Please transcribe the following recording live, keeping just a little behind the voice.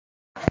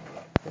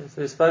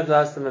So we spoke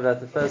last time about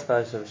the first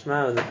parasha of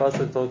Shema, and the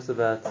pasuk talks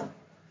about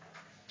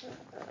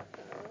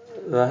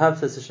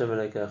V'ahavta Hashem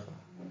Elokecha,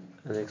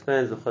 and it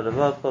explains v'chol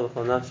levavcha,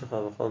 v'chol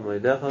nafshecha, v'chol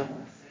moedecha,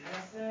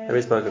 and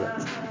we spoke about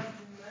it.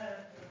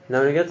 Now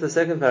when we get to the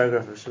second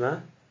paragraph of Shema,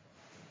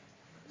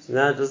 so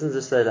now it doesn't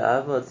just say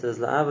la'ava, it says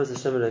la'ava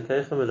Hashem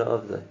Elokecha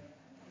v'la'avdei.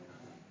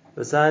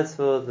 Besides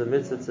for the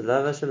mitzvah to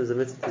love Hashem, there's a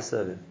mitzvah to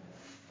serve Him.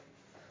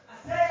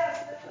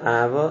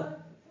 Ava,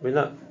 we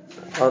know,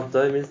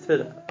 avdei means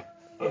tefillah.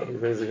 He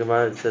brings the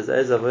Gemara that says,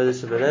 "Ez avodah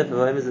shebelev,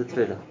 v'ayim is a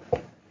tefillah."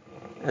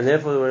 And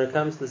therefore, when it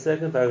comes to the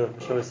second paragraph,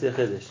 Hashem will see a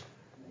chiddush.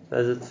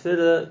 There's a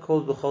tefillah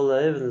called b'chol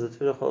leiv, and there's a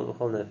tefillah called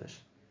b'chol nefesh.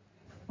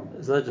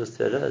 It's not just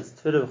tefillah; it's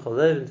tefillah b'chol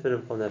leiv and tefillah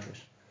b'chol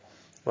nefesh.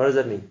 What does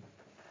that mean?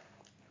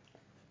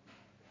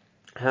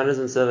 How does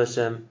one serve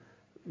Hashem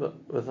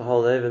with the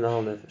whole leiv and the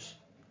whole nefesh?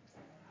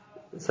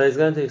 So he's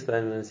going to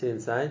explain. We're going to see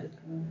inside.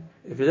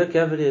 If you look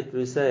carefully at what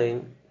he's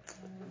saying,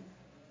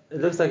 it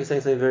looks like he's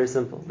saying something very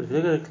simple. But if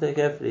you look at it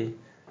carefully,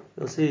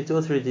 you'll see 2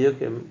 or 3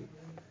 diukim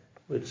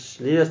which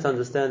lead us to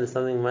understand there's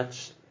something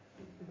much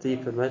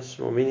deeper, much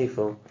more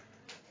meaningful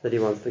that he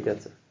wants to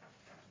get to.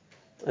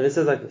 And it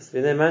says like this: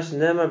 when it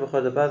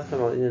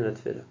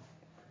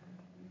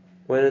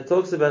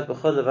talks about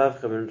b'chol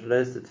levavchem and it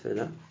relates to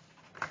tefillah,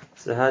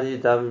 so how do you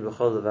daven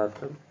b'chol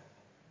levavchem?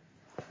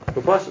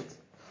 B'pashut.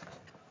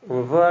 The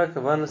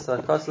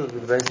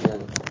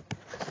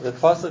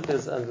pasuk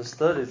is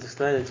understood, it's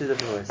explained in 2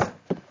 different ways.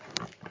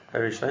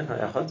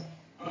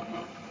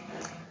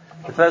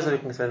 The first way we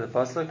can explain the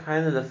pasuk: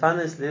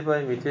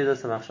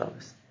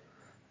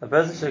 a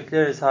person should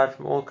clear his heart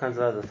from all kinds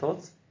of other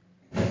thoughts,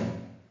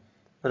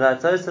 and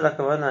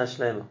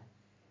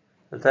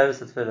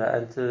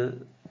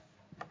to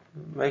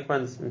make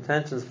one's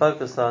intentions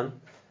focus on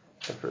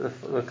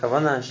the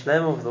kavanah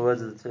shlema of the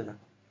words of the tefillah.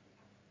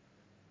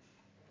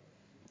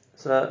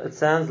 So it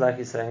sounds like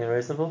he's saying a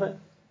very simple thing.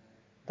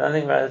 Don't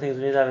think about other things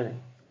when you're davening.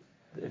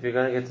 If you're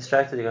going to get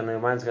distracted, your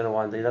mind's going to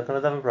wander, you're not going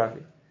to daven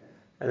properly.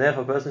 And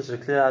therefore a person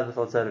should clear out the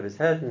thoughts out of his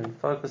head and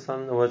focus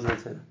on the words of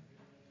the Tefillah.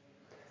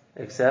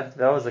 Except,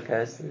 that was the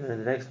case in the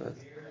next words.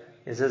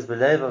 He says,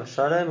 B'leiv of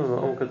Shalem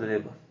u'ma'umka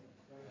d'liba.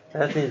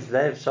 That means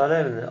Leiv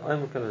Shalem and the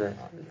Umka d'liba,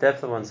 the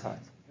depth of one's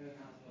heart.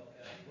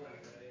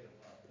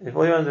 If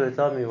all you wanted to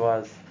tell me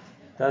was,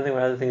 don't think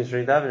about other things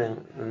during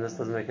davening, then this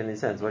doesn't make any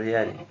sense. What are you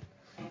adding?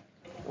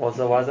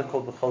 Also, why is it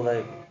called B'chol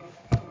Leiv?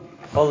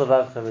 B'chol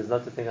levavchem is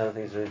not to think other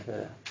things during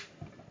Tefillah.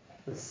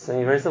 It's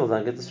saying very simple,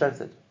 don't get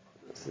distracted.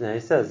 So now he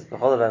says,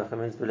 B'chol levavchem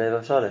means B'leiv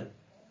of Shalem.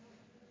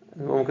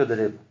 Umka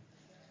d'liba.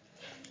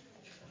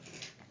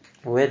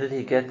 Where did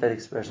he get that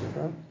expression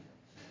from?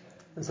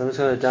 And so I'm just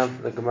going to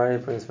jump the Gemara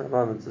brings for a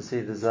moment to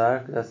see the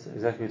Zohar. That's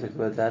exactly what he took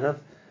the word out of.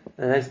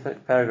 In the next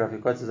paragraph, he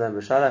quotes his own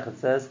B'shalach. It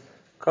says,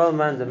 Kol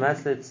man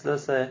demasle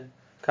tzloseh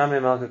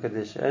kamei malka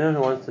kaddish. Anyone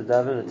who wants to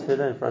daven a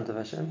tefillah in front of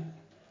Hashem,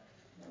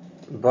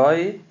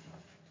 boy,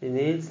 he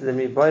needs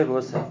lemi boy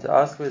b'oseh, to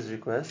ask for his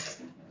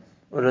request,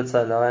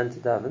 u'ratzala, and to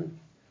daven,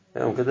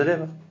 ve'umka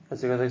d'liba.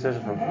 That's where he got the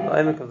expression from. The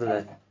oimek of the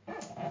day.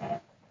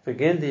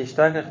 Begin the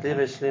ishtakach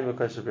liba shlim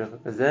v'kodesh b'richa,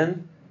 because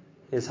then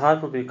his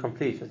heart will be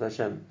complete with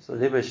Hashem. So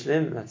liba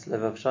shlim, that's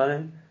levav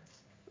shalim,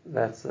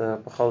 that's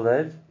b'chol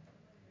leiv,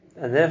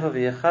 and therefore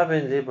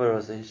v'yechaven liba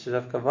rosa, he should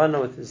have kavanah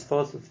with his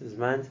thoughts, with his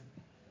mind.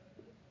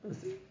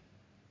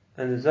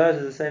 And the Zohar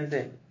is the same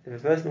thing. If a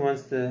person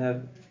wants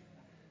to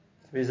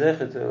be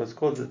zeichet to what's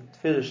called the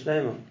tefillah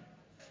shlema,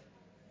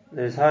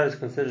 that his heart is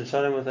considered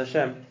shalom with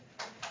Hashem,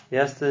 he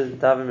has to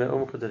daven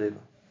me'umka d'liba.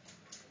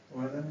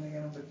 What does that mean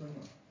again? What does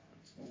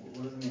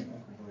it mean?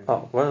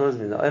 What does it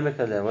mean? The oimek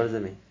aleh, what does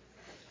it mean?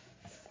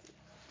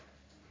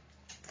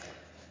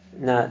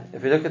 Now,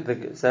 if you look at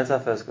so that's our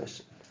first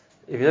question.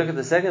 If you look at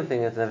the second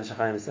thing that Nefesh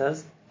HaChaim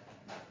says,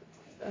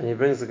 and he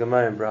brings the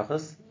Gemara in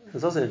Brachos,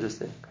 it's also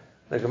interesting.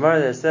 The Gemara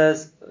there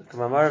says, the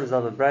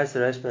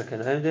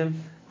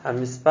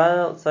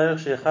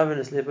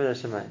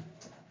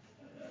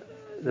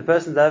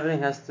person davening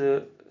has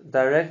to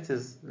direct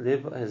his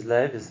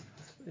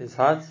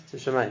heart to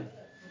Shemayim.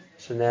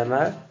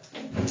 Shneimar,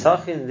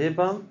 Tachin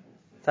libam,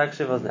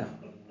 takshiv oznecha.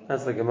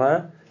 That's the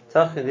Gemara.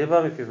 Tachin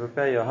libam, if you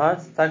prepare your heart,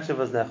 takshiv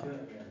oznecha.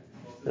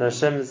 And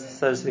Hashem is,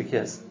 so to speak,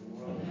 yes.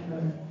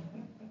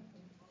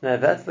 Now,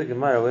 if that's the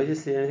Gemara, where do you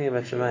see anything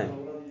about Shemayim?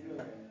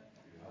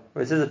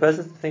 Where it says the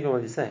person has to think of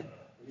what he's saying.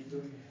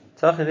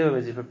 Tachin libam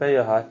means you prepare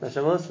your heart, and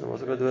Hashem will listen.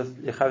 What's it got to do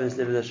with Yechav and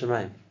Slibah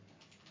Shemayim?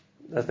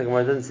 That's the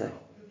Gemara didn't say.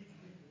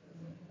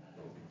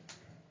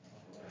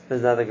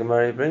 There's another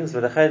Gemara he brings. The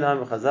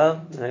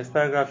next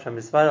paragraph,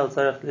 before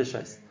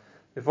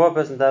a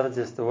person davens, he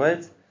has to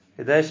wait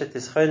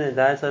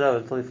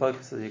until he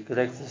focuses, he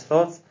collects his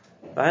thoughts.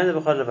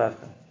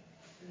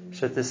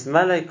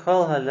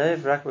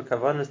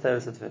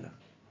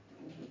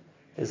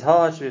 His whole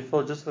heart should be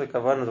full just for the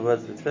kavanah of the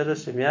words of the tefillah.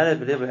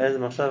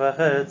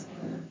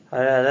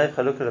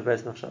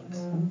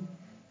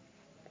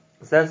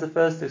 So that's the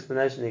first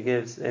explanation he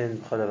gives in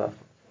B'chol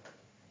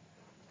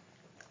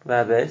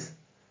Levavchem.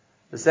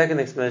 The second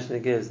explanation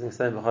he gives in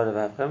B'chol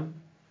Levavchem,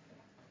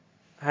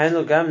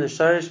 Hainu gam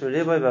nisharish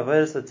meliboy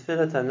b'avodas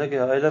atfila tanugi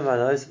ha'olam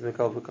ha'nois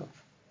mikol v'kol.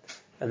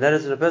 And that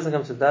is when a person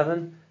comes to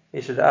daven,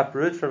 he should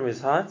uproot from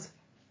his heart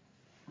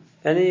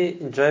any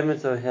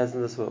enjoyment that he has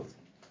in this world.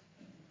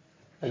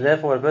 And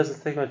therefore, when a person is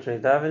thinking about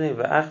during davening,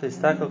 v'achli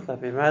stakol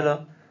klapi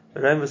malo,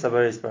 v'reim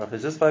v'sabaris baruch,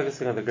 he's just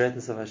focusing on the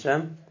greatness of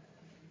Hashem.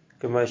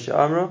 K'moshe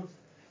Amru,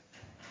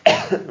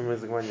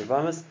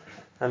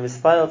 and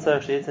mispayal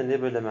tzarech sheyitzan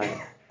libu l'mayim.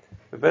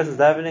 If a person is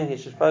davening, he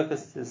should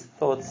focus his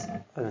thoughts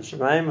on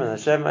Shemaim and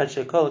Hashem. Ad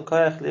shekol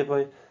koyach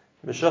liboy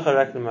mishucha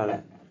rak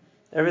l'malay.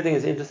 Everything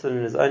is interested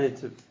in is only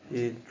to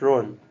be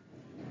drawn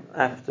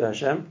after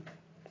Hashem.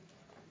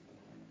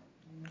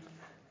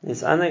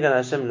 Nis'aneg al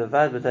Hashem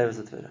levad b'tayvus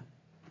atfila.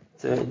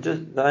 So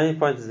the only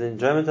point is the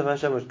enjoyment of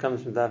Hashem, which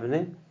comes from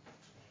davening,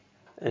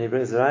 and he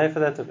brings the raya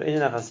for that. Of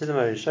inyan hachasidim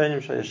harishonim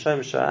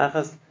shayashom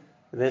sha'achas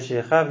v'nei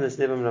sheyechav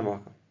nislibim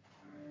l'makom.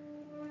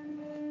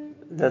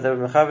 That they would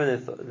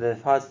mechaven their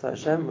hearts to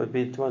Hashem would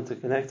be to want to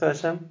connect to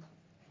Hashem.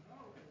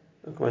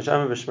 So the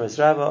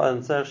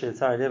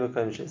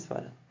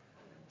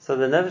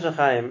Nefesh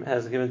HaChaim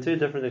has given two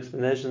different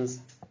explanations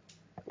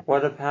how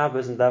a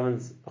person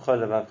davens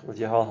with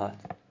your whole heart.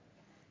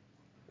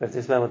 We have to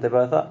explain what they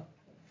both are.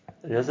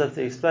 And you also have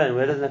to explain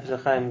where does Nefesh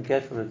HaChaim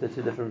get from it the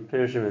two different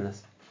pirushim in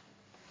this.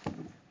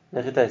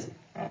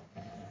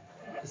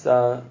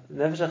 So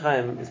Nefesh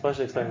HaChaim is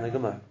partially explaining the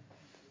Gemara.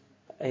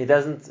 He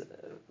doesn't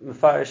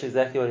mefarish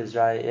exactly what his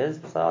raya is,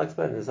 but I'll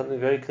explain. There's something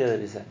very clear that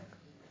he's saying.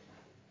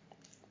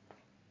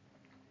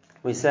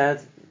 We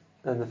said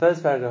in the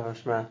first paragraph of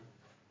Shema,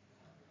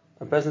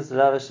 a person is to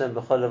love Hashem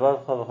b'chol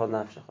levavcha v'chol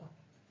nafshecha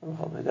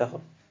v'chol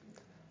meidecha.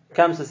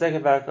 Comes to the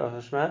second paragraph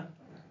of Shema,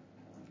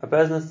 a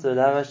person is to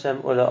love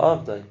Hashem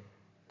ula'avdai,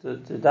 to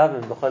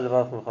daven b'chol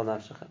levavcha v'chol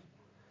nafshecha,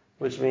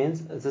 which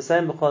means it's the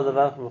same b'chol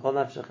levavcha v'chol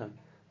nafshecha.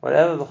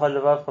 Whatever b'chol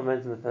levavcha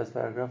meant in the first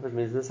paragraph, it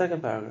means in the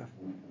second paragraph.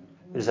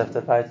 You just have to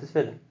apply it to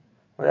tefillah.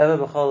 Whatever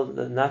b'chol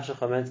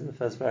nafshecha meant in the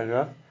first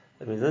paragraph,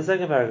 it means in the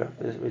second paragraph.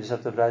 We just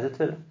have to apply it to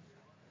tefillah.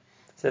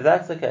 So if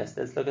that's the case,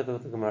 let's look at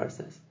what the Gemara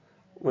says.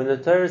 When the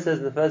Torah says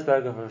in the first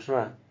paragraph of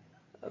Shema,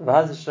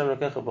 what does b'chol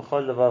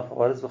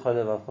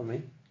levavcha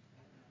mean?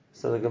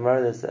 So the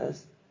Gemara that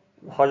says,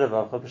 b'chol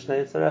levavcha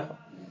b'shnei yitzarecha,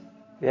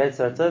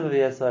 v'yitzar tov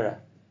v'yitzar ra.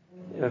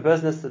 If a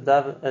person is to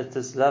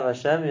love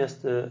Hashem, he has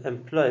to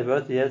employ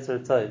both the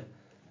yitzar tov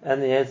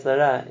and the yitzar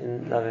ra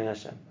in loving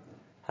Hashem.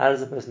 How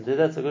does a person do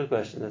that? It's a good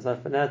question. It's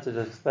not for now to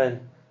just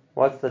explain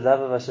what's the love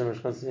of Hashem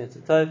which comes to the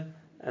yitzar tov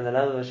and the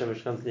love of Hashem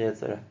which comes to the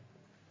yitzar ra.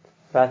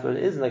 But what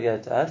is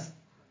nageh to us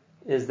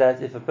is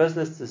that if a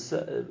person is to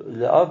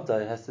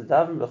le'avdai, has to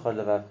daven b'chol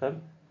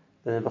levavchem,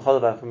 then b'chol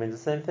levavchem means the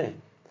same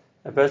thing.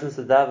 A person is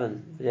to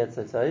daven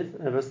v'yitzar tov,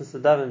 and a person is to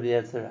daven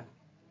v'yitzar ra.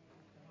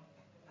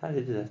 How do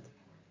you do that?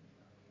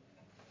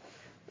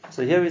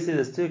 So here we see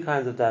there's two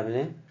kinds of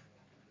davening.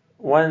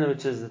 One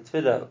which is the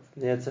tefillah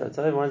from the yitzar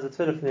tov, one is the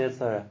tefillah from the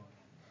yitzar ra.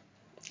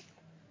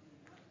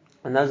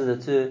 And those are the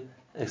two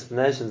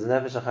explanations the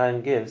Nefesh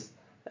HaChaim gives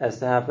as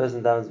to how a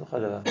person davens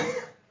b'chol levavchem.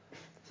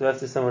 So we have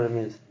to see what it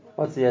means.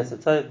 What's the Yetzer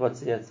Tov,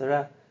 what's the Yetzer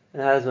Ra,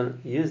 and how does one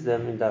use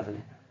them in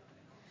davening?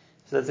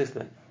 So let's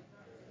explain.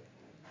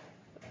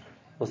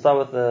 We'll start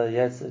with the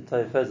Yetzer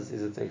Tov first, it's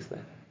easier to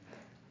explain.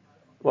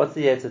 What's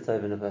the Yetzer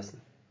Tov in a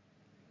person?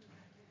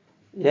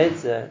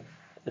 Yetzer,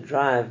 a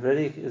drive,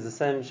 really is the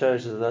same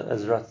shorish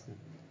as Ratzon.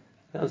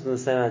 It comes from the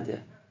same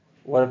idea.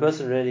 What a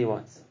person really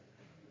wants.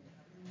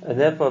 And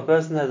therefore a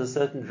person has a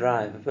certain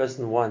drive, a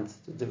person wants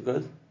to do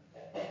good.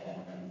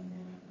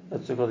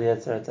 That's what we call the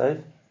Yetzer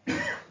Tov.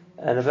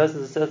 And a person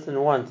has a certain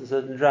want, a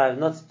certain drive,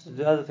 not to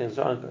do other things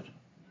that aren't good.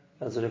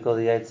 That's what we call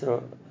the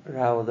Yetzer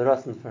Ra or the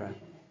Ratzon for her.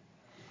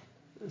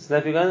 So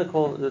if you're going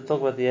to talk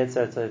about the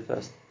Yetzer Tov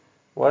first,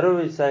 what do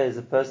we say is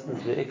a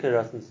person's Be'ikar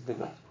Ratzon to do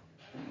good?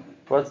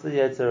 What's the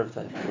Yetzer of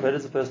Tov? Where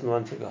does a person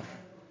want to go?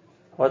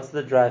 What's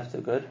the drive to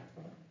good?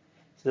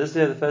 So this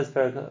we have the first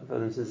paragraph of the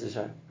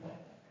Mitzvah.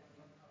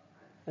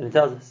 And it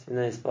tells us, in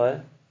the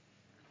Yisrael,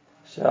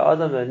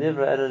 She'adam lo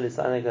nivra ela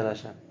lisaneg el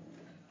Hashem.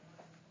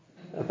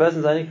 A person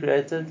is only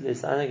created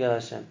lisaneg el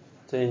Hashem,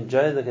 to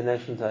enjoy the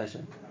connection to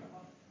Hashem.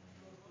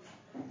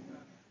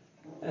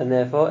 And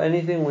therefore,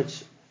 anything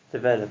which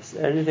develops,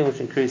 anything which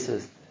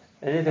increases,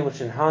 anything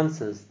which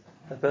enhances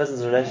a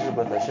person's relationship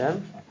with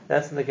Hashem,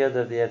 that's the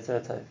gather of the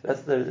Yetzer Tov.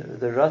 That's the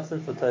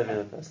Ratzon for Tov in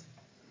a person.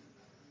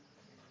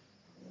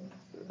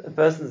 A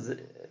person's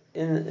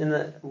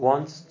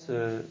wants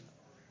to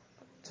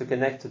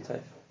connect to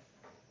Tov.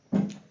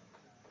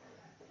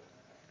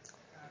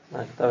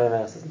 Like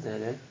Tov says in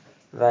Tehillim,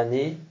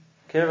 Vani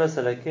kirvas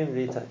Elokim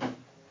li Tov.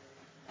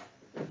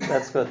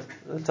 That's good.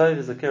 The Tov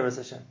is the kirvas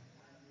Hashem,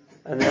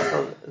 and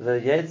therefore the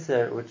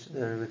Yetzer, which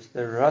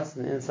the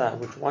Ratzon inside,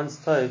 which wants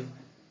Tov,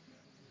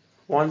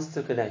 wants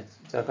to connect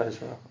to HaKadosh Baruch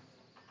Hu.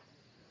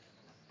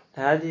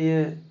 How do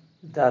you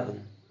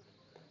daven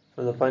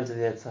from the point of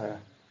the Yetzirah?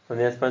 From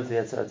the point of the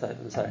Yetzirah type,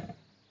 I'm sorry.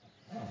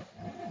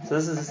 So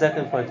this is the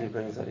second point he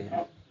brings over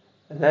here.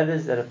 And that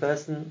is that a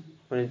person,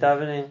 when he's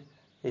davening,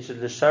 he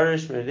should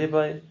l'sharish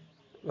me'liboy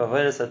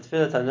v'avodas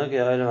atfilah tanugi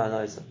ha'olam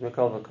ha'noisa,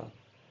 mikol v'kol.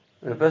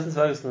 When a person's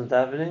focused on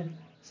davening,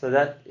 so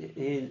that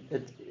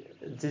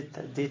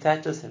it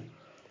detaches him,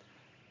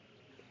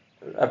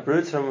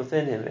 uproots from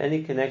within him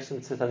any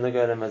connection to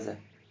Tanuga Mazeh,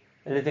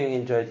 anything he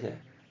enjoyed here.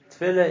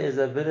 Tefillah is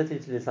the ability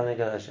to Litaneg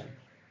al Hashem.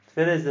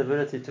 Tefillah is the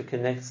ability to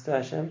connect to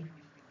Hashem,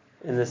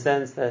 in the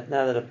sense that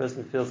now that a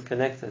person feels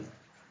connected,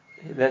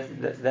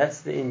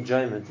 that's the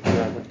enjoyment of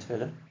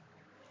tefillah.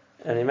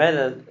 And he made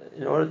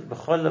in order to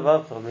b'chol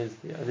levavcha means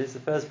at least the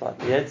first part.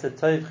 The Yetzer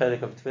Tov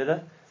chelik of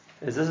tefillah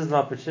is this is an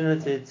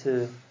opportunity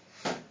to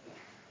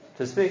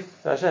speak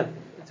to Hashem,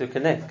 to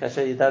connect.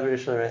 Kasher yidaber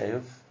yishol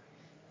re'ehu.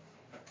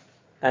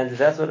 And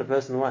that's what a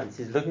person wants.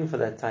 He's looking for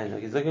that time.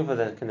 He's looking for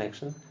that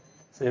connection.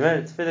 So he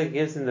made tefillah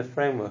gives him the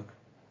framework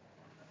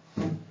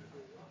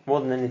more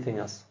than anything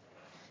else.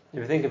 If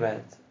you think about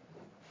it,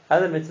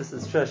 other mitzvahs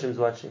is true Hashem's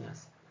watching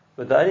us.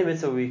 But the only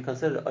mitzvah we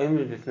consider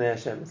only b'fnei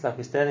Hashem, it's like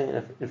we're standing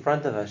in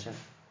front of Hashem.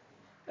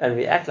 And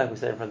we act like we're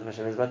standing in front of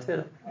Hashem, is about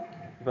tefillah.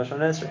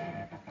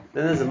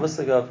 Then there's a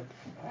muslig of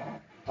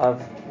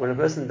when a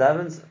person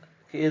davens,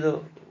 he's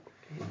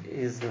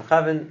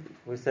mechaven,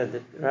 we said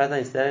that right now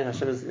he's standing,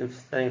 Hashem is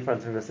standing in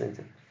front of him listening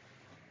to him.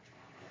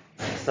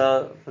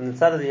 So from the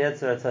side of the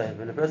Yetzer HaTov,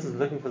 when a person is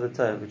looking for the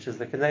Tov, which is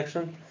the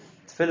connection,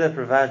 tefillah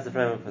provides the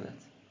framework for that.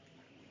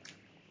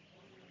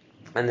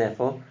 And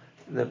therefore,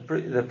 the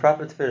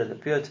proper tefillah, the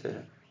pure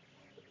tefillah,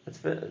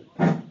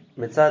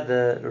 mitzad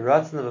the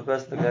ratzon of a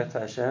person to connect to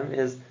Hashem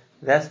is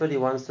that's what he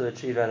wants to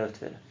achieve out of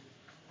tefillah.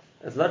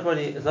 It's not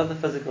the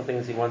physical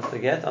things he wants to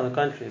get. On the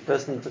contrary, a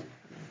person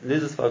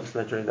loses focus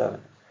on that during davening.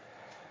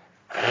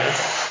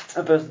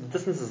 A person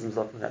distances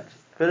himself from that.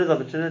 Tefillah's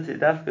opportunity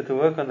to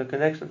work on the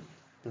connection,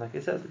 like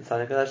he says,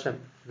 Litaneg al Hashem,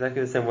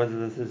 exactly the same words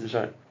as this is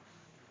showing.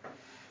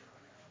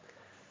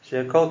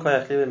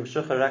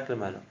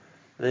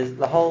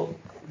 The whole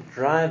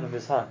drive of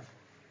his heart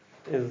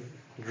is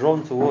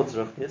drawn towards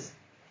Ruchnis.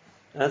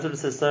 And that's what it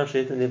says,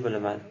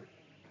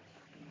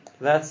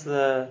 that's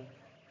the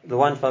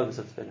one focus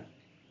of tefillah.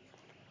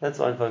 That's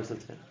the one focus of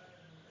tefillah.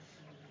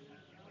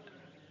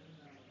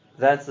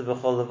 That's the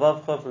B'chol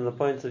Levavcha from the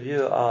point of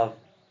view of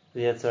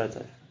the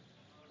Yetzer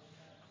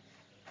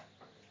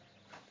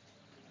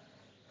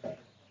HaTov.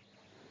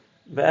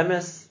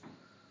 Be'emes,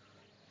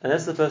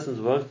 unless the person's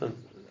worked on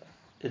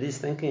at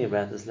least thinking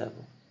about this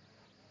level,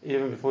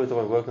 even before we talk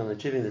about working on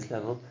achieving this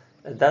level,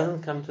 it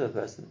doesn't come to a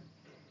person.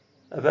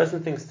 A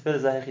person thinks tefillah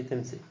is a hechi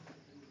timtzi.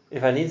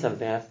 If I need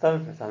something, I have to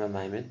daven for it. I'm a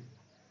maimin.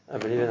 I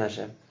believe in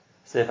Hashem.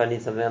 So if I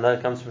need something, I know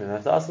it comes from Him. I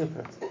have to ask Him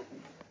for it.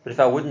 But if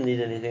I wouldn't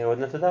need anything, I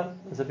wouldn't have to daven.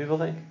 That's what people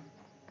think.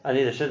 I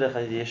need a shidduch,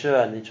 I need a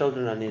yeshua, I need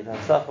children, I need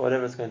hafsach,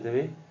 whatever it's going to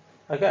be.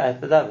 Okay, I have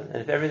to daven. And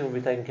if everything would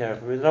be taken care of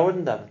for me, then I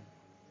wouldn't daven.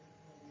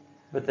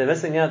 But they're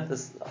missing out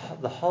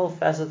the whole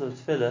facet of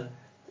tefillah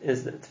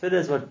is that tefillah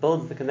is what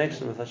builds the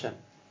connection with Hashem.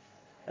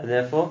 And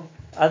therefore,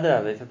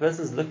 if a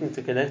person is looking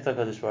to connect to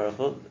HaKadosh Baruch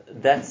Hu,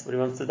 that's what he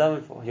wants to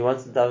daven for. He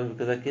wants to daven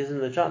because that gives him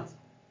the chance.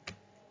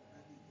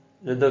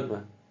 The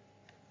dogma.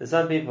 There's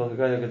some people who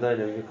go to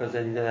Gedolim because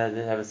they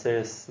have a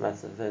serious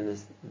matter, they're in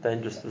this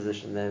dangerous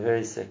position, they're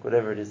very sick,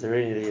 whatever it is, they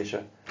really need a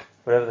Yeshua,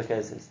 whatever the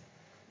case is.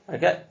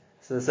 Okay?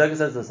 So the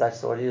circumstances are such,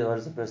 so what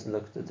does the person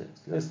look to do?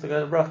 He looks to go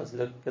to brachas, he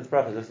looks to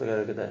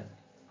go to Gedolim.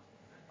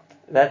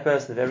 That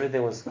person, if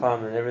everything was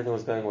calm and everything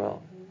was going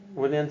well,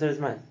 wouldn't enter his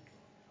mind.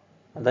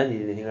 I don't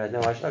need anything right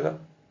now, why should I go?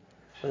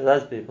 But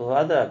those people who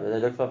are there, they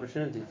look for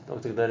opportunity to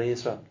talk to Gedolim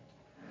Yisrael.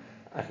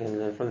 I can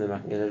learn from them, I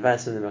can get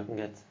advice from them, I can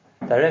get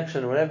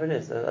direction, whatever it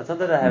is. It's not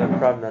that I have a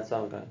problem, that's why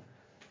I'm going.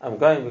 I'm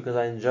going because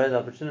I enjoy the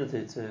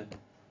opportunity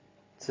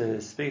to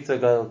speak to a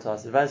Gadol, to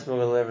ask advice from a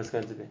Gadol, whatever it's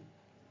going to be.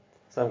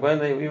 So I'm going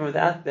there even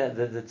without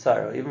the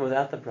sorrow, even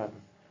without the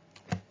problem.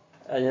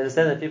 And you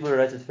understand that people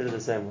relate to tefillah the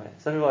same way.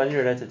 Some people only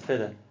relate to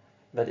tefillah,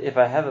 but if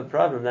I have a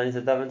problem, then I need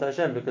to daven to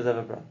Hashem because I have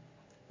a problem.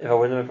 If I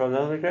wouldn't have a problem,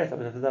 that would be great, I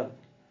wouldn't have to daven.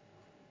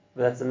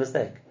 But that's a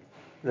mistake.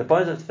 The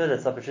point of tefillah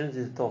is the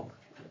opportunity to talk.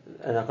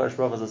 And HaKadosh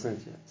Baruch Hu is listening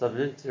to you. It's an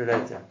opportunity to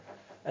relate to him.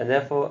 And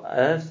therefore, I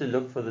don't have to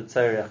look for the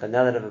tzarech, and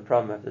now that I have a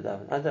problem, I have to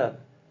daven. I daven.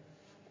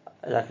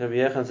 Like Rabbi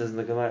Yechon says in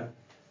the Gemara,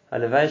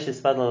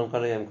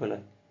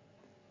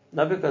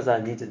 not because I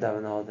need to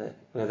daven the whole day,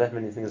 because that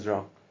many things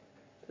wrong.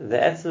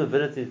 The actual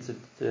ability to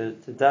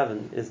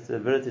daven is the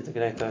ability to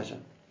connect to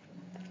Hashem.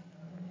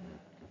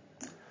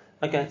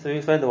 Okay, so we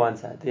explained the one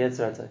side, the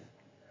Yetzer HaTov.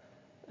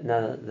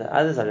 Now the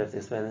other side we have to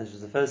explain, which is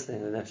the first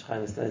thing the Nefesh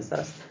Chaim explains to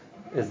us,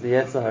 is the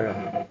Yetzer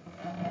Hara.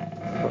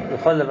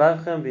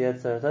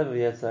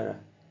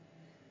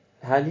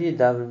 How do you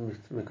daven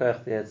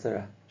mikoach the Yetzer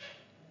Hara?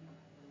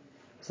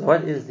 So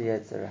what is the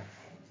Yetzer Hara?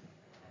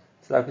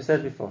 So like we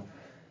said before,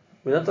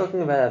 we're not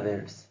talking about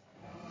Averis.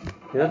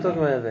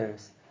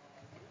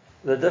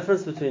 The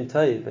difference between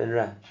Toiv and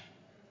Ra,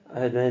 I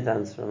heard many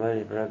times from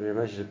Rabbi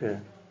Moshe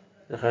Shapiro,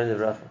 the Chaim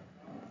Livracha.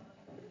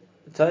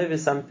 Toiv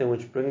is something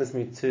which brings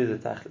me to the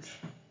Tachlis.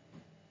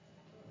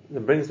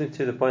 It brings me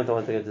to the point I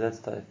want to get to, that's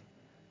Toiv.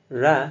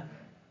 Ra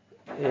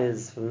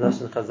is from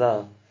Lashon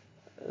Chazal.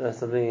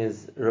 Something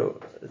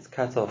it's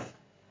cut off.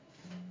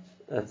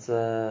 That's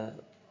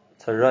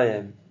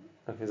Tarayim.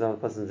 Like for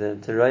example,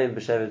 Terayim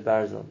b'shevet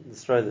barzel,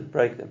 destroy them,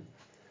 break them.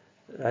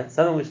 right?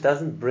 Something which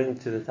doesn't bring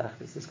to the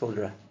tachlis is called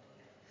ra.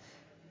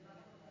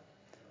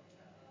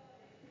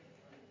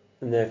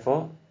 And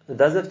therefore, it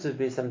does have to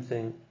be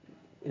something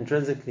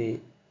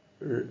intrinsically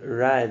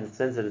ra in the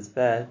sense that it's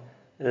bad,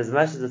 and as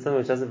much as it's something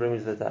which doesn't bring me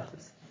to the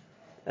tachlis.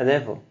 And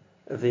therefore,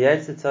 if the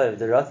Yetzer Tov,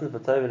 the Ratzon for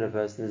Tov in a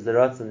person is the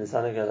Ratzon, the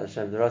Sanag al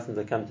Hashem, the Ratzon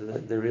that come to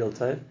the real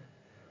Tov,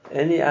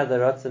 any other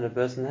Ratzon a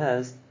person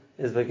has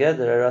is Bageder,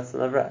 a Ratzon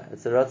of Ra.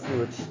 It's a Ratzon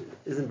which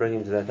isn't bringing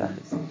him to that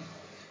tachlis.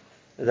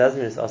 It doesn't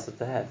mean it's also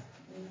to have.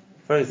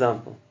 For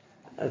example,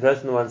 a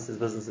person wants his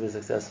business to be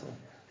successful.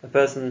 A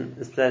person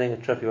is planning a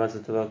trip, he wants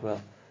it to work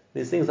well.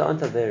 These things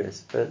aren't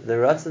various, but the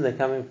Ratzon they're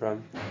coming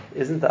from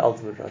isn't the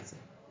ultimate Ratzon.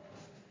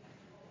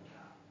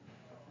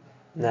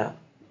 Now,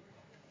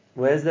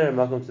 where's there a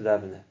makom to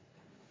daven there?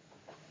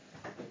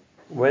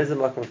 Where's the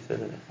makom to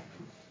tefillah there?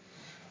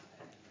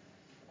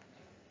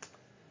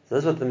 So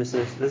this is what the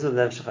Mishnah, this is what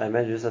the Nefesh Chaim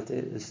made. You just have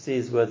to see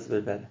his words a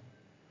bit better.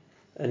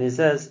 And he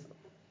says,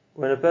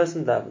 when a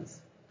person davens,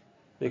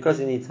 because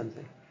he needs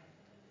something,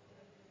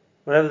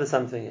 whatever the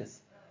something is,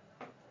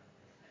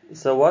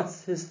 so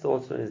what's his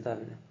thoughts when he's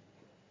davening?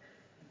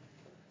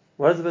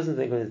 What does the person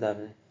think when he's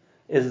davening?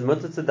 Is it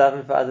mutter to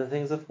daven for other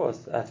things? Of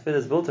course. Our tefillah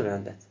is built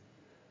around that.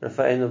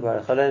 Rafa'enu,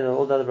 Baruch Aleinu,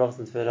 all the other brachos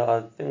in tefillah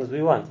are things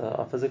we want,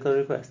 are physical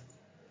requests.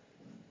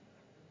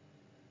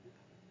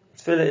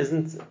 Tefillah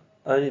isn't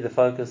only the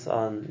focus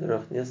on the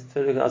ruchnius,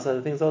 tefillah can also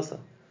other things also.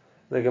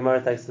 The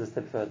Gemara takes it a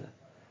step further.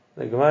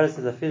 The Gemara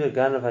says, "Afilu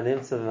ganav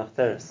hanimtza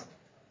v'machteres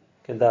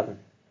can daven."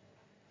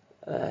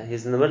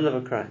 He's in the middle of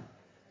a crime.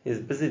 He's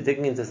busy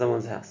digging into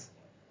someone's house.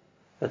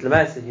 But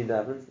l'maaseh he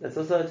davens. That's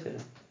also a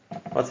tefillah.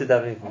 What's he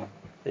davening for?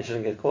 They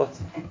shouldn't get caught.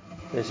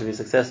 They should be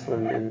successful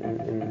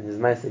in his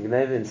ma'aseh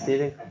gneva, in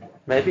stealing.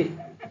 Maybe,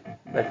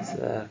 but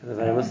the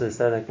Varamusa is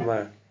saying like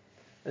Gemara.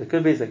 It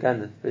could be he's a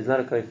ganav, but he's not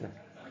a kofer.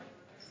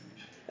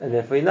 And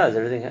therefore he knows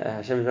everything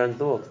Hashem runs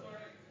the world.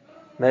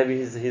 Maybe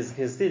he's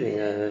stealing.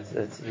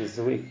 He's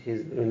weak. He's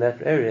in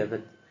that area,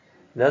 but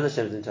now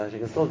Hashem's in charge. He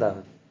can still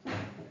daven.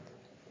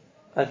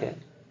 Okay,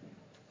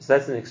 so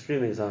that's an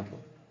extreme example.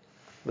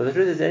 But the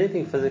truth is,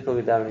 anything physical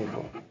we're davening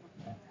for.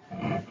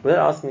 We're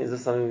not asking, is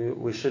this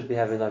something we should be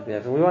having, not be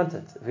having? We want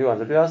it. If we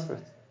want it, we ask for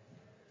it.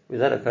 We're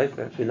not a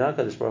kofer. We know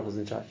Kadosh Baruch Hu is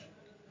in charge.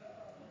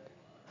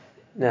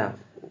 Now,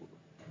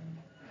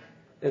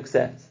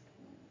 except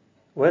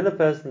when a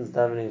person is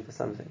davening for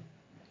something,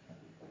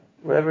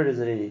 whatever it is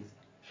that he needs.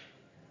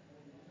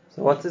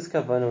 So what's his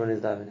kavanah when he's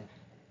davening?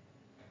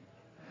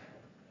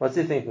 What's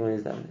he thinking when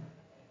he's davening?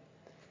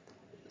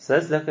 So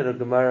let's look at a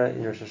Gemara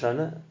in Rosh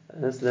Hashanah,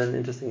 and let's learn an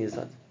interesting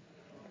yisod.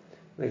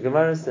 The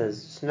Gemara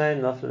says, Shnei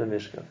naflu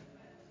mishkav.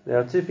 There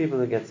are two people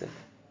who get sick.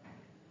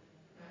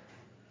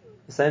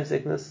 The same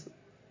sickness,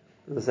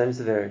 the same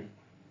severity.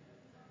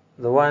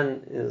 The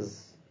one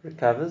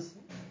recovers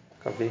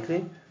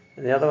completely,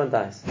 and the other one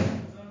dies.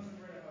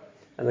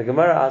 And the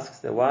Gemara asks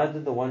them, why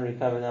did the one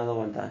recover and the other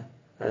one die?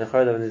 And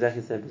they're in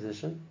exactly the same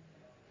position.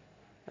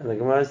 And the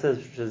Gemara says,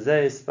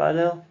 Shazeh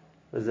yispadel,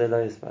 v'zeh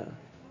lo yispadel.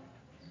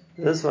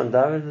 This one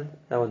davened,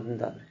 that one didn't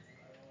daven.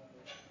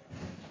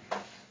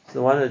 So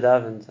the one who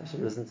davened,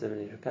 Hashem listened to him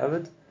and he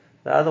recovered.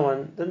 The other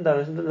one didn't daven,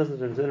 Hashem didn't listen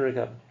to him, didn't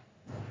recover.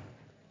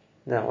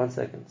 Now, 1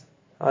 second.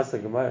 Ask the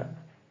Gemara,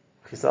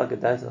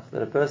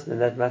 that a person in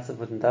that matzah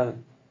wouldn't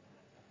daven.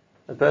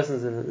 A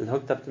person's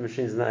hooked up to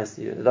machines in the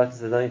ICU. The doctor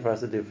says, nothing for us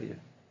to do for you.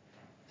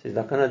 She's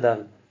not going to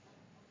daven.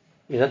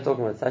 You're not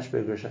talking about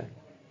Tashbeh Grushay.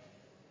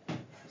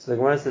 So the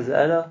Gemara says,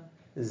 Ela,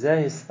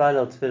 Zeh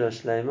Yispadel Tfilah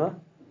Shleima,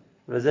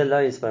 V'zeh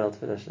Lo Yispadel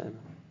Tfilah Shleima.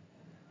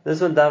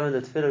 This one davened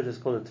the Tfilah, which is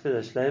called a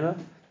Tfilah Shleima,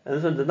 and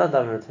this one did not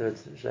daven a Tfilah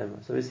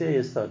Shleima. So we see a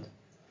Yisod.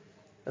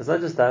 It's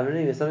not just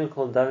davening, there's something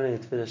called davening a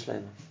Tfilah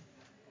Shleima.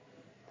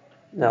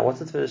 Now,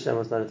 what's a Tfilah Shleima?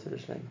 What's not a Tfilah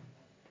Shleima?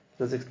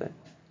 Let's explain.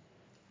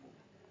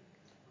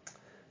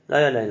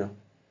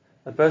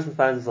 A person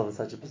finds himself in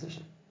such a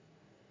position.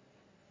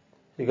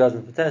 He goes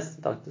in for tests,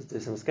 doctors do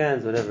some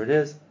scans, whatever it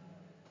is,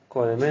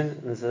 call him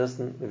in, and say,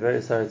 listen, we're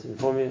very sorry to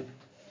inform you,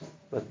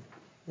 but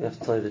we have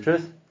to tell you the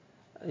truth.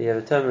 You have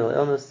a terminal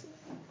illness.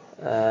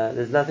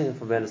 There's nothing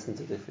for medicine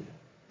to do for you.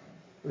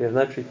 We have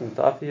no treatment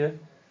to offer you.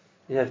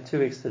 You have 2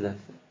 weeks to live.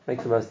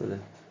 Make the most of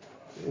it.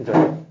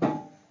 Enjoy.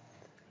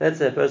 Let's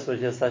say a person would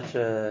hear such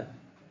a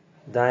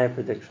dire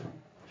prediction.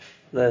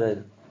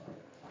 Now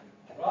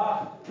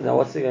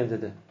what's he going to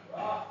do?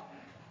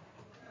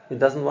 He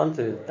doesn't want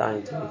to die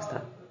in 2 weeks'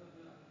 time.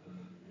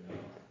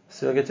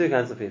 So you'll get two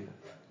kinds of people.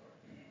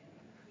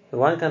 The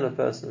one kind of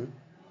person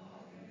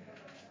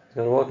is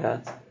going to walk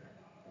out,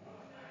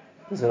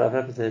 he's going to open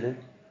up his head, and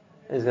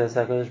he's going to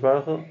say, HaKadosh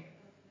Baruch Hu,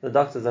 the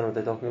doctors don't know what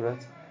they're talking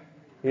about.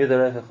 You the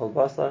Reich Chol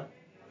Basar,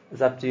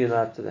 it's up to you, not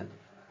up to them.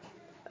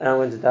 And I'm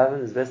going to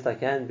daven as best I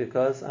can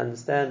because I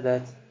understand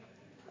that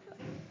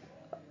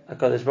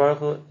HaKadosh Baruch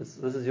Hu,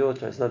 this is your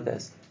choice, not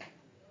theirs.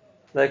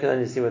 They can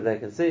only see what they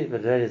can see,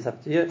 but really it's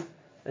up to you.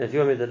 And if you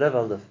want me to live,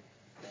 I'll live.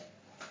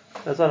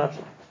 That's one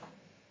option.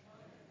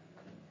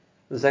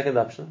 The second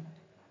option,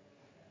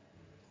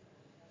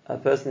 a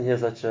person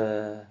hears such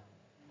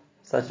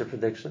a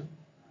prediction,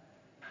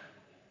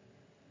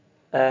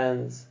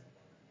 and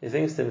He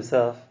thinks to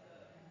himself,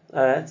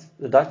 alright,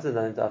 the doctor did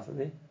nothing to offer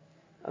me.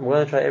 I'm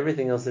going to try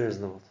everything else there is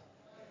in the world.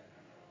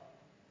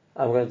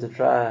 I'm going to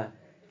try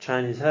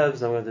Chinese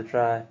herbs, I'm going to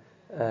try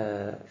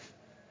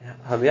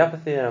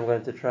homeopathy, and I'm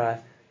going to try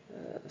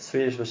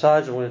Swedish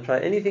massage, I'm going to try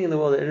anything in the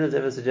world that anyone's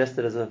ever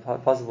suggested as a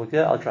possible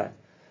cure, I'll try it.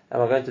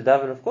 Am I going to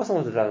daven? Of course I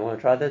want to daven, I want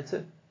to try that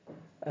too.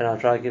 And I'll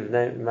try to give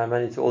my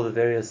money to all the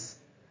various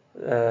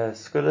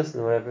schools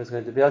and whatever it's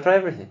going to be. I'll try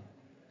everything.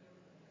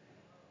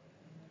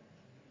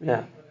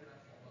 Yeah.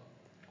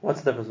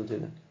 What's the difference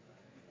between them?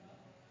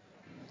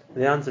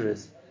 The answer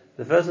is,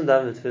 the first one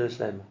daven is tefillah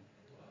shlema.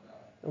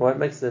 What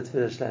makes the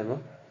tefillah shlema?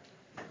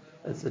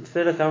 It's the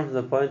tefillah coming from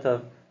the point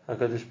of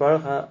HaKadosh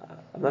Baruch Hu,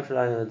 I'm not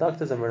relying on the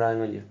doctors, I'm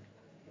relying on you.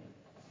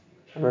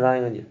 I'm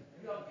relying on you.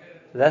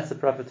 That's the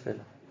proper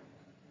tefillah.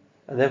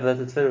 And therefore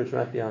that's a tefillah which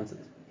might be answered.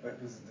 But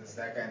is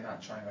that guy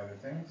not trying other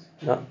things?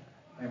 No.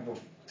 And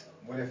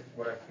what if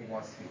he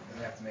wants to,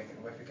 doesn't have to make it,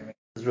 what if he can make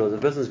it? The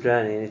person's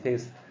drowning and he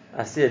thinks,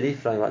 I see a leaf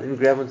flying by, let me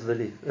grab onto the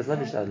leaf. It's not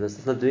bishadlus,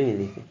 it's not doing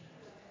anything.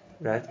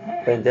 Right?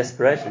 But in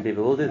desperation,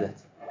 people will do that.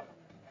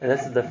 And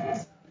that's the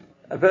difference.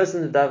 A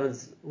person who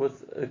davens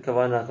with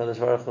kavanah HaKadosh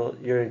Baruch Hu,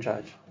 you're in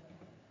charge.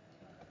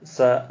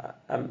 So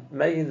I'm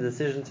making the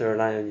decision to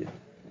rely on you.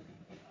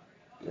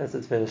 That's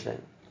its finish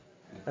name.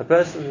 A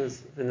person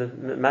who's in the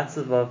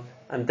matzv of,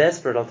 I'm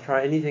desperate, I'll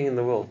try anything in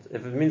the world.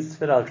 If it means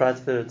tefillah, I'll try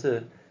tefillah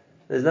too.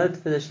 There's no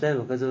tefillah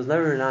shlema because there was no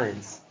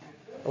reliance.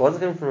 It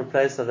wasn't coming from a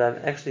place of I'm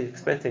actually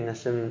expecting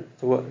Hashem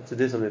to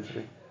do something for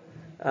me.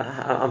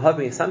 I'm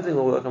hoping something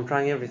will work, I'm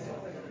trying everything.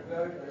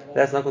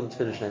 That's not called the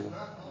tefillah shlema.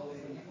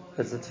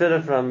 It's a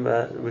tefillah from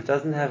which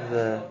doesn't have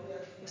the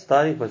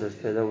starting point of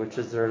tefillah, which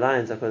is the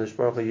reliance of HaKadosh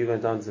Baruch Hu, you're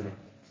going to answer me.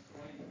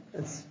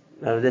 It's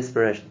out of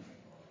desperation.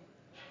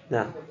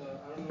 Now,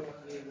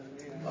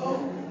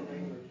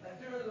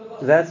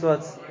 that's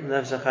what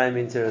Nefesh HaChaim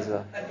means here as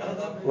well.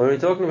 When we're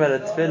talking about a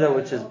tefillah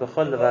which is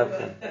b'chol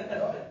levavchem,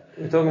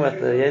 we're talking about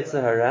the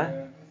Yetzer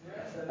Hara.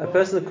 A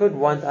person could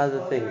want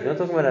other things. You're not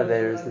talking about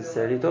Averis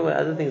necessarily, you're talking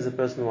about other things a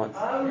person wants.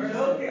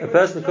 A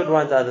person could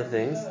want other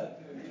things,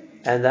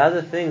 and the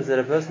other things that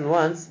a person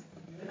wants,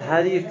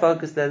 how do you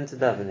focus that into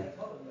davening?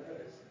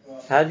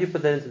 How do you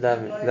put that into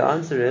davening? The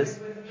answer is,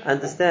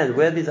 understand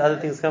where these other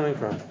things coming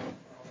from.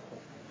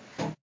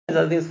 Where these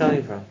other things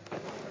coming from.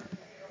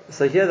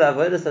 So here the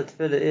avodas of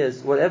tefillah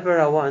is whatever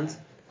I want,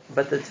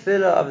 but the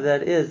tefillah of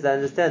that is I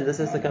understand this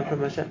has to come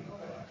from Hashem.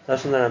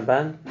 Lashon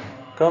Ramban,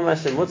 kol ma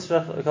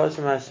shemutzrach, kol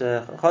ma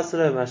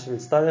shechasro, ma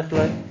shemitztarech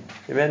lo,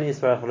 yimeni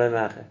yisparach lo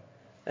ma'acher.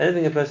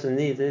 Anything a person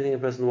needs, anything a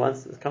person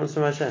wants, it comes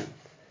from Hashem,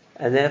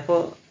 and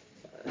therefore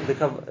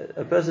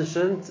a person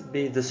shouldn't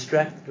be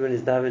distracted when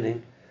he's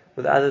davening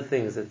with other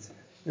things. This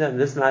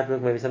might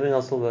work, maybe something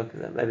else will work,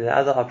 maybe there are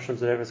other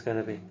options, whatever it's going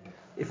to be.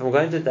 If I'm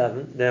going to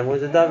daven, then I'm going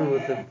to daven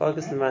with the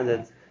focus in mind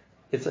that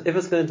if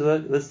it's going to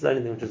work, this is the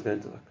only thing which is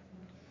going to work.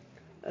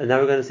 And now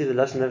we're going to see the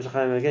Lashon Nefesh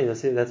HaChaim again. You'll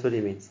see that's what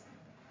he means.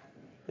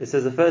 It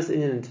says the first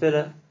Inyan in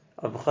Tefillah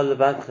of B'chol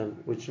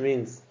levavchem, which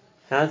means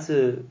how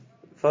to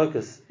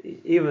focus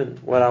even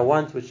what I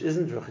want, which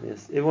isn't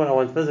ruchnius, even what I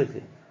want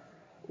physically.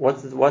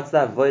 What's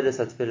that avodas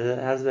at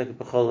Tefillah? How to make it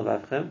B'chol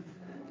levavchem?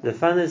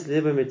 Lefanes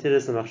libo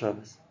mitiras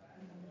u'machshavos.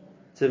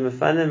 To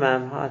mefane my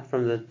heart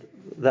from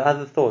the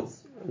other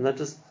thoughts, not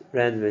just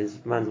random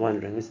mind's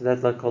wandering. We say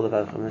that's not called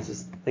levavchem. Let's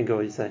just think of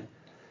what you say.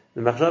 The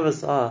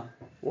machshavos are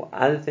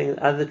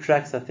other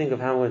tracks I think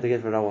of how I'm going to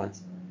get what I want,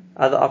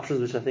 other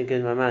options which I think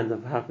in my mind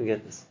of how I can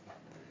get this,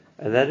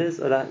 and that is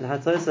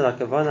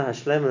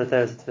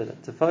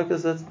to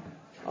focus it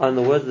on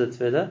the words of the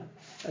tefillah,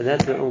 and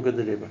that's the umkud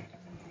deliber.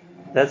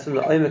 That's from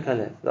the oimek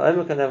halev. The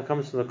oimek halev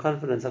comes from the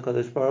confidence of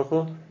HaKadosh Baruch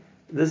Hu.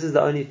 This is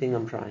the only thing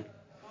I'm trying,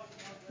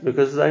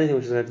 because it's the only thing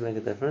which is going to make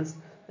a difference.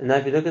 And now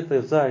if you look at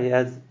the Zohar, he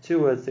adds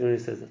two words when he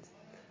says it.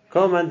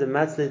 Kol man de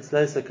matzli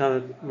tzloisa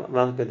kamek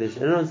malch kadosh.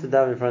 Anyone wants to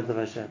daven in front of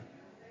Hashem,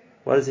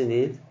 what does he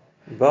need?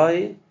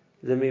 Boi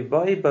lemi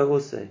boi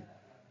ba'usei.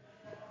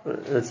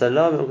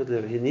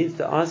 He needs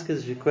to ask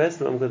his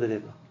request.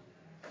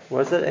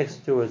 What's that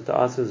extra two words to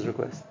ask his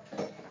request?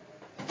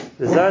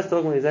 The Zohar is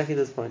talking about exactly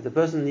this point. The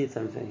person needs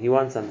something. He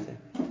wants something.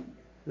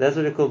 That's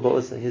what we call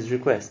ba'usei, his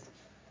request.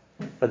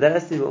 But that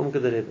has to be ba'umkud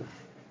aleba.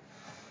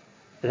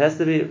 It has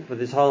to be with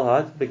his whole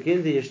heart.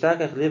 Begin the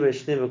yishtakach liba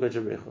yishnim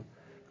v'kodesh b'rechu.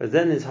 Because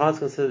then his heart's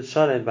considered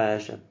shalom by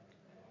Hashem.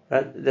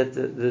 Right? That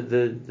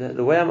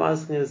the way I'm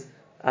asking is,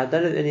 I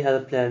don't have any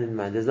other plan in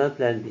mind. There's no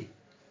plan B.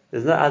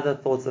 There's no other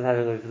thoughts of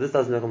having, if this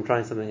doesn't work, I'm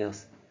trying something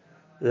else.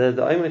 The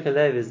Oimek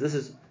Halev is, this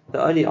is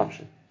the only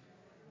option.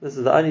 This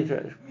is the only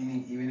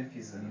meaning even if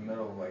he's in the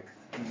middle of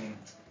meaning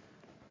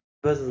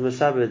the person's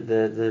Meshabed,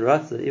 the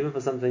Ratzah, even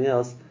for something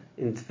else,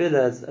 in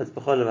Tefillah, it's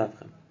B'chol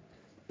levavchem.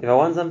 If I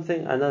want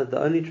something, I know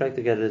the only track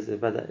to get it is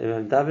if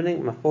I'm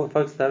davening, my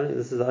focus davening,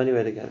 this is the only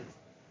way to get it.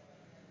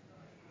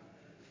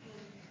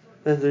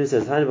 That's what he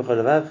says. Hani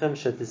b'chol levavchem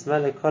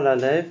shetisma lekol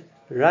halev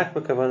rak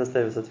b'kavanas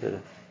tevis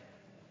atfilah.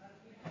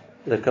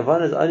 The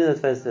kavanah is only in the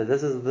face.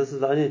 This is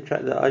the only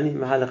track, the only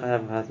mahalach I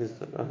have how things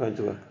are going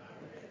to work.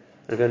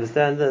 If you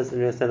understand this, and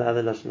you understand the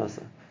other lashon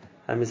also.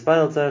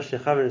 HaMispal tzarech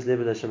shechaver es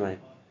libe l'shamayim.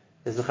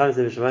 Es mechaver es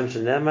libe l'shamayim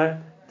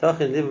shenemar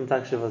tachin libum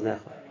takshiv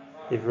oznecha.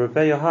 If you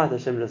prepare your heart,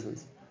 Hashem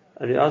listens.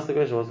 And you ask the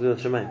question, what's to do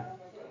with Shemayim?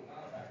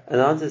 And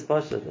the answer is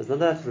partial. It's not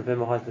that I have to prepare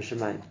my heart for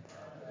Shemayim.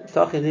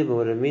 Tachin libum,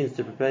 what it means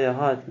to prepare your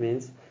heart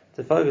means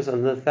to focus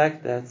on the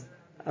fact that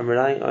I'm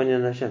relying only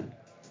on Hashem.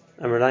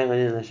 I'm relying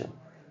only on Hashem.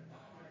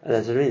 And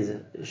that's what it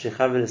means.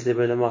 Shechaver es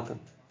libe l'makam.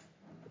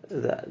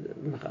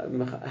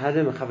 How do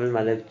I mechaver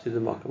my life to the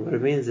makam? What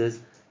it means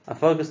is I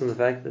focus on the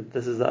fact that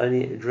this is the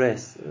only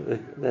address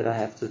that I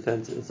have to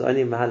turn to. It's the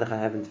only mahalach I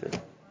have in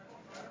tefillah.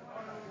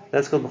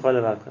 That's called b'chol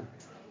levavcha.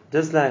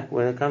 Just like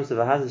when it comes to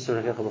v'haz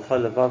Hashem lekecha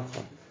b'chol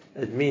levavcha,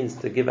 it means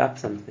to give up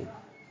something.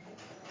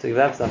 To give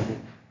up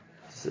something.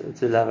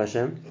 To love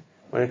Hashem.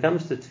 When it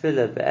comes to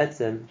tefillah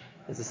be'etzem,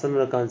 it's a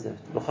similar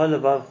concept.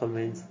 B'chol levavcha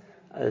means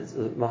it's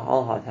my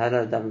whole heart. How do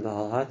I daven the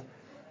whole heart?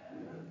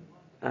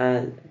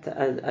 And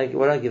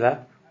what I give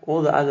up,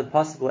 all the other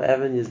possible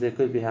avenues there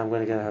could be how I'm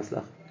going to get a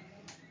hatzlach.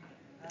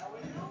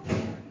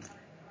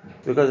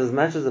 Because as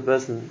much as a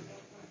person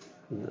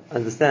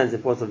understands the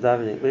importance of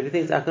davening, but if he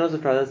thinks I can also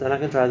try this and I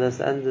can try this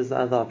and there's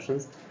other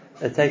options,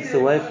 it takes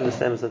away from the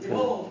same as it's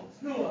going.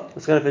 I'm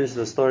just going to finish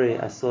the story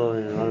I saw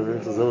in one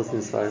of the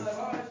Zilson's story.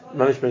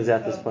 Mamish brings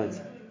out this point.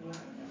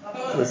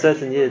 There's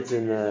certain years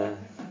in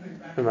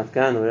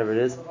Matkan or whatever it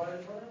is,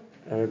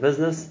 a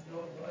business,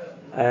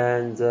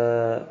 and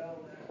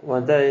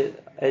one day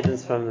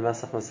agents from the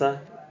Masach Masa,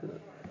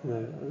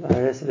 the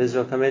IRS of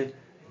Israel, come in.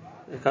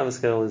 They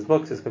confiscate all his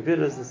books, his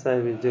computers, and say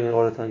we're doing an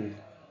audit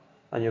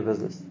on your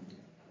business.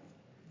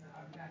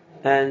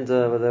 And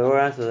whether they were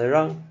right or they're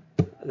wrong,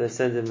 they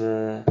send him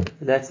a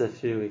letter a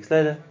few weeks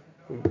later.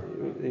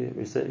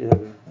 We set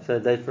a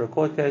date for a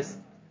court case.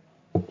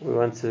 We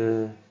want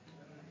to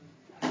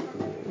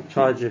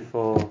charge you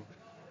for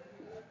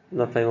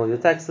not paying all your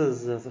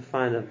taxes. There's a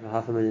fine of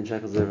 500,000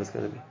 shekels, whatever it's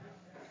going to be.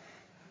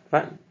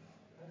 Fine.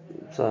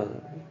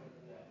 So,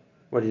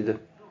 what do?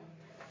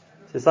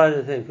 So he started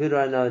to think, who do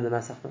I know in the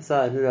Masach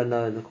Masah, and who do I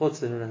know in the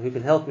courts, and who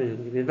can help me, who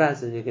can give me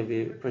advice, and who can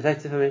be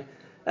protective for me,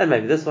 and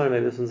maybe this one,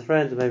 maybe this one's a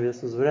friend, and maybe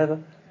this one's whatever.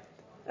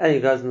 And he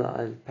goes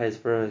and pays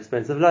for an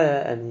expensive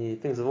lawyer, and he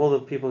thinks of all the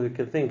people who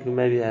can think, who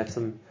maybe have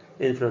some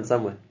influence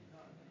somewhere.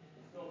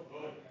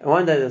 And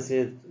one day this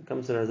year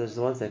comes to the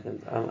realization, 1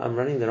 second, I'm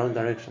running the wrong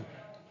direction.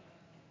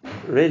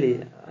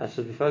 Really, I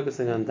should be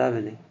focusing on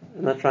davening,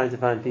 and not trying to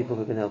find people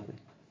who can help me.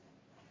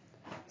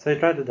 So he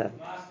tried to daven.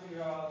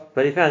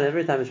 But he found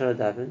every time he tried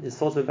to daven, his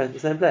thoughts went back to the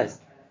same place.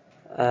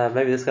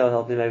 Maybe this guy will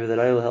help me, maybe the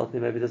lawyer will help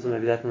me, maybe this one,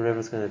 maybe that one, whatever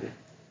it's going to be.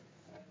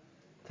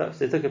 So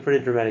he took a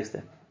pretty dramatic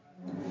step.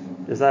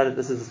 He decided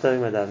this is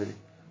disturbing my davening.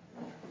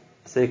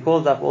 So he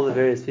called up all the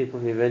various people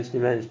he eventually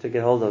managed to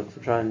get hold of to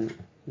try and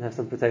have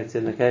some protection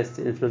in the case,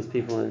 to influence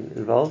people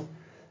involved.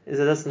 He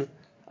said, listen,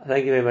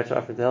 thank you very much for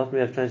offering to help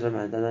me, I've changed my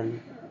mind,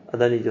 I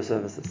don't need your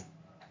services.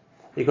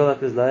 He called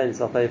up his lawyer and he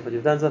said, I'll pay for what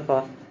you've done so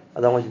far,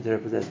 I don't want you to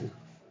represent me.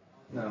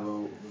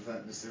 No, was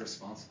that just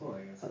irresponsible,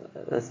 I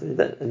guess? And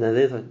then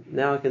they thought,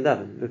 now I can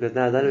daven, because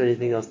now I don't have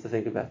anything else to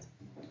think about.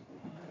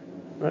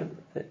 Right?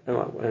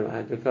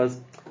 Because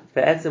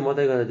for Etzim, what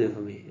they're going to do for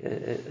me,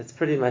 it's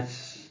pretty much,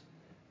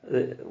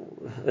 it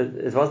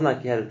wasn't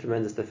like he had a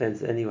tremendous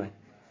defense anyway.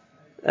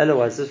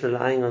 Otherwise, just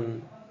relying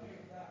on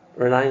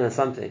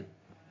something.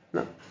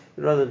 No,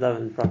 he'd rather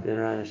daven properly and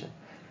rely on Hashem.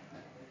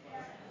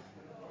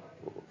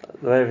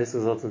 The way Rav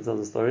Yisrael Zoltan tells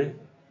the story,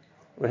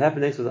 what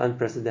happened next was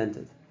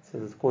unprecedented. So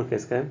the court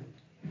case came.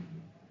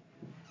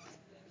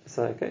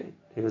 So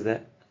he was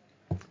there.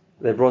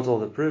 They brought all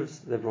the proofs,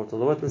 they brought all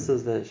the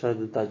witnesses, they showed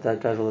the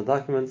judge all the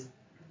documents.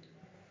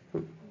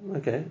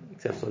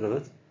 Except sort of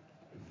it.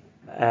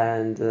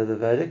 And the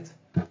verdict.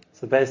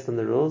 So based on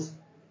the rules,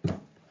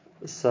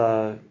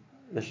 so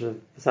they should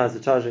have, besides the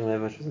charging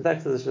whatever which was in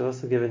taxes, they should have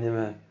also given him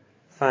a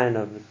fine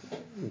of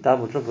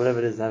double, triple, whatever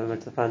it is, however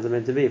much the fines are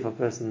meant to be for a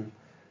person,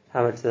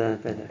 how much they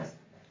don't pay tax.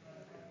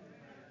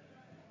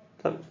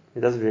 So he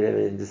doesn't really have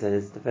anything to say in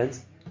his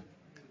defense.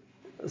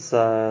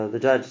 So the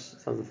judge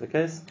sums up the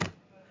case.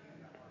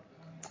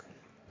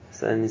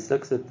 So and he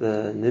looks at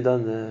the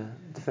Nidon, the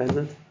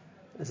defendant,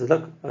 and says,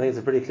 look, I think it's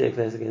a pretty clear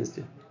case against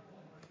you.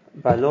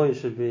 By law you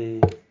should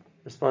be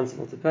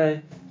responsible to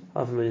pay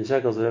 500,000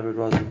 shekels, whatever it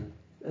was,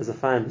 as a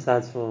fine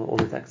besides for all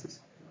the taxes.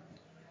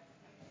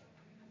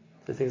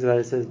 So he thinks about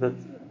it, he says, but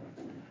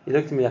you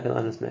look to me like an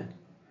honest man.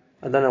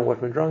 I don't know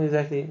what went wrong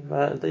exactly,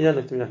 but you don't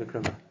look to me like a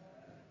criminal.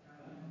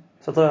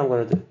 So I thought what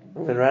I'm going to do.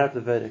 I'm going to write up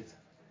the verdict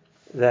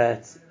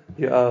that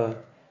you owe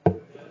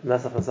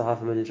Masach Masa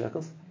 500,000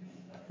 shekels.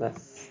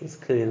 That's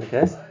clearly in the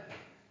case.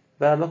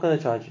 But I'm not going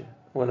to charge you.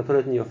 I'm going to put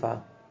it in your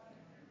file.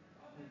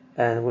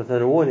 And with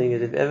a warning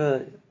that if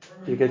ever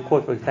you get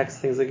caught for tax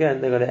things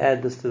again, they're going to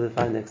add this to the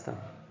fine next time.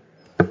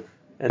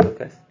 End of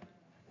case.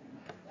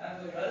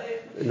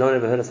 No one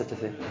ever heard of such a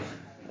thing.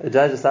 A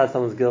judge decides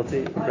someone's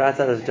guilty, writes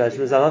out his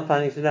judgment, says, I'm not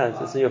finding you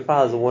now. So your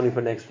file is a warning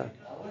for next time.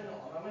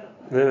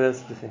 Remember,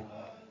 that's the thing.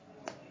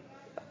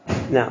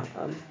 Now,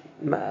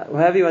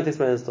 however you want to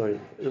explain the story,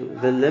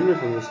 the limit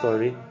from the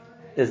story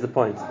is the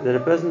point that a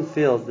person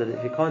feels that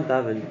if he can't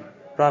daven,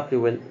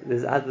 properly when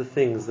there's other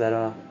things that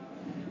are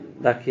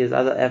like he has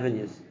other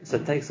avenues, so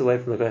it takes away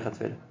from the koich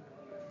tefillah.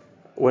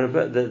 When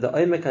the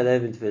oimek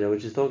halev in tefillah,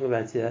 which he's talking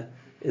about here,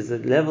 is the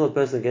level a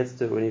person gets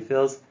to when he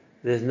feels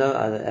there's no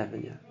other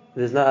avenue,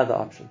 there's no other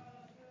option.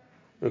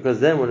 Because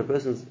then when a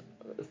person's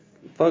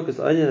focused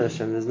only on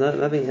Hashem, there's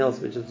nothing else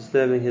which is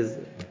disturbing his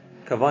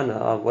kavanah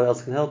of what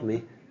else can help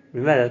me,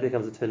 it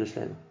becomes a tefillah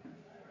shlema.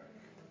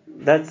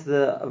 That's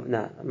I'm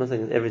not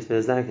saying that every tefillah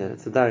is like that,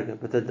 it's a darga,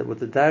 but what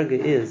the darga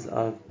is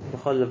of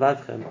b'chol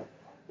levavchem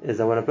is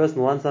that when a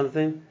person wants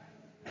something,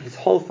 his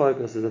whole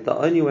focus is that the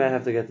only way I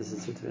have to get this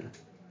is through tefillah.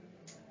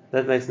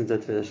 That makes him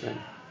tefillah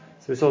shlema.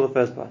 So we saw the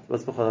first part.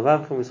 What's b'chol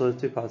levavchem? We saw the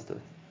two parts to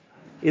it.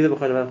 Either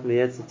b'chol levavchem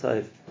v'yetzer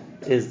tov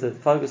is the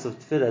focus of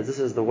tefillah. This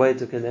is the way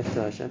to connect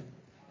to Hashem.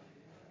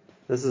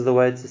 This is the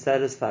way to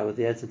satisfy what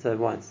the Yetzer Tov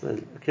wants.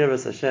 The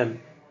Kirvas Hashem,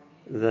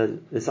 the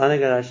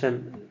Anagar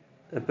Hashem,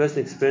 a person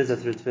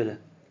experiences that through tefillah.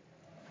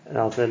 And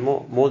I'll say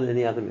more than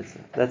any other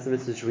mitzvah. That's the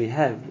mitzvah which we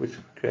have, which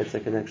creates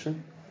a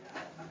connection.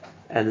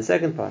 And the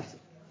second part,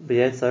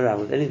 b'yetzer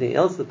with anything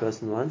else the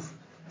person wants.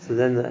 So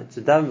then the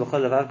Tzedam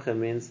b'chol levavchem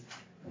means,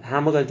 how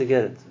am I going to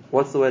get it?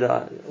 What's the way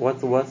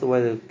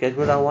to get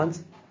what I want?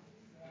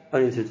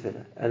 Only through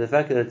tefillah. And the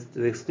fact that it's to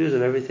the exclusion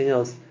of everything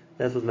else,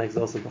 that's what makes it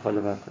also b'chol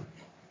levavchem.